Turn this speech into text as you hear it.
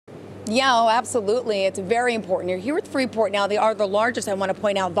Yeah, oh, absolutely. It's very important. You're here with Freeport now. They are the largest, I want to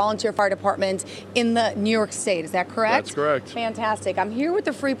point out, volunteer fire department in the New York State. Is that correct? That's correct. Fantastic. I'm here with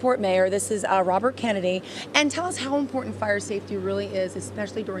the Freeport mayor. This is Robert Kennedy. And tell us how important fire safety really is,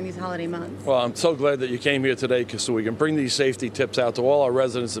 especially during these holiday months. Well, I'm so glad that you came here today so we can bring these safety tips out to all our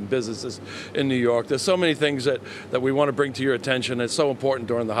residents and businesses in New York. There's so many things that we want to bring to your attention. It's so important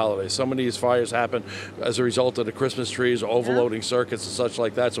during the holidays. So many of these fires happen as a result of the Christmas trees or overloading circuits and such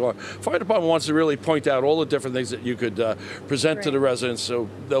like that. So our fire department wants to really point out all the different things that you could present to the residents so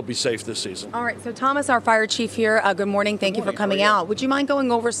they'll be safe this season. All right, so Thomas, our fire chief here, good morning. Thank you for coming out. Would you mind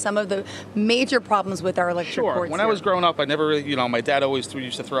going over some of the major problems with our electric cords? Sure. When I was growing up, I never really, my dad always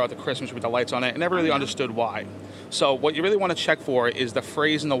used to throw out the Christmas with the lights on it. I never really understood why. So what you really want to check for is the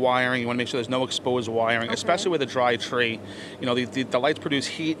frays in the wiring. You want to make sure there's no exposed wiring, especially with a dry tree. The lights produce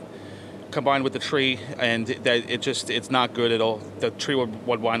heat combined with the tree, and it's not good at all. The tree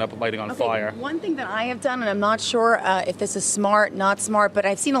would wind up lighting on fire. One thing that I have done, and I'm not sure if this is smart, not smart, but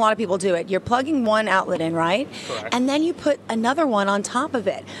I've seen a lot of people do it. You're plugging one outlet in, right? Correct. And then you put another one on top of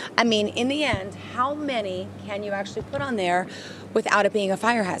it. I mean, in the end, how many can you actually put on there without it being a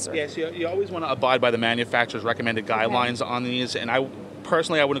fire hazard? Yes, you always want to abide by the manufacturer's recommended guidelines on these, and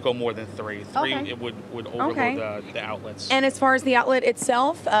Personally, I wouldn't go more than three. It would overload the outlets. And as far as the outlet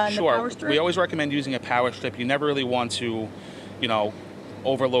itself, the power strip? We always recommend using a power strip. You never really want to,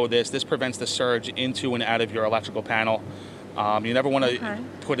 overload this. This prevents the surge into and out of your electrical panel. You never want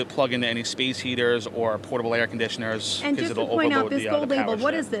to plug into any space heaters or portable air conditioners because it'll overload the power strip. And just to point out, this gold label,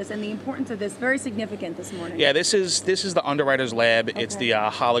 what is this and the importance of this? Very significant this morning. Yeah, this is the Underwriter's Lab. It's the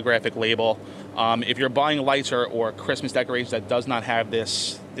holographic label. If you're buying lights or Christmas decorations that does not have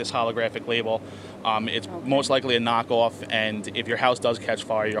this holographic label, it's most likely a knockoff, and if your house does catch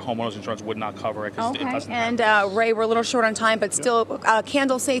fire, your homeowner's insurance would not cover it because it doesn't have Ray, we're a little short on time, but still,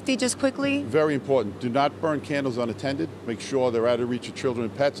 candle safety just quickly? Very important. Do not burn candles unattended. Make sure they're out of reach of children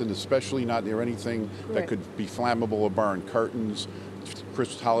and pets, and especially not near anything that could be flammable or burn. Curtains,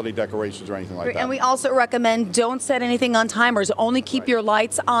 Christmas holiday decorations or anything like that. And we also recommend don't set anything on timers. Only keep your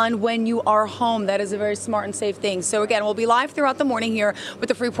lights on when you are home. That is a very smart and safe thing. So again, we'll be live throughout the morning here with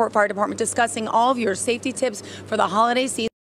the Freeport Fire Department discussing all of your safety tips for the holiday season.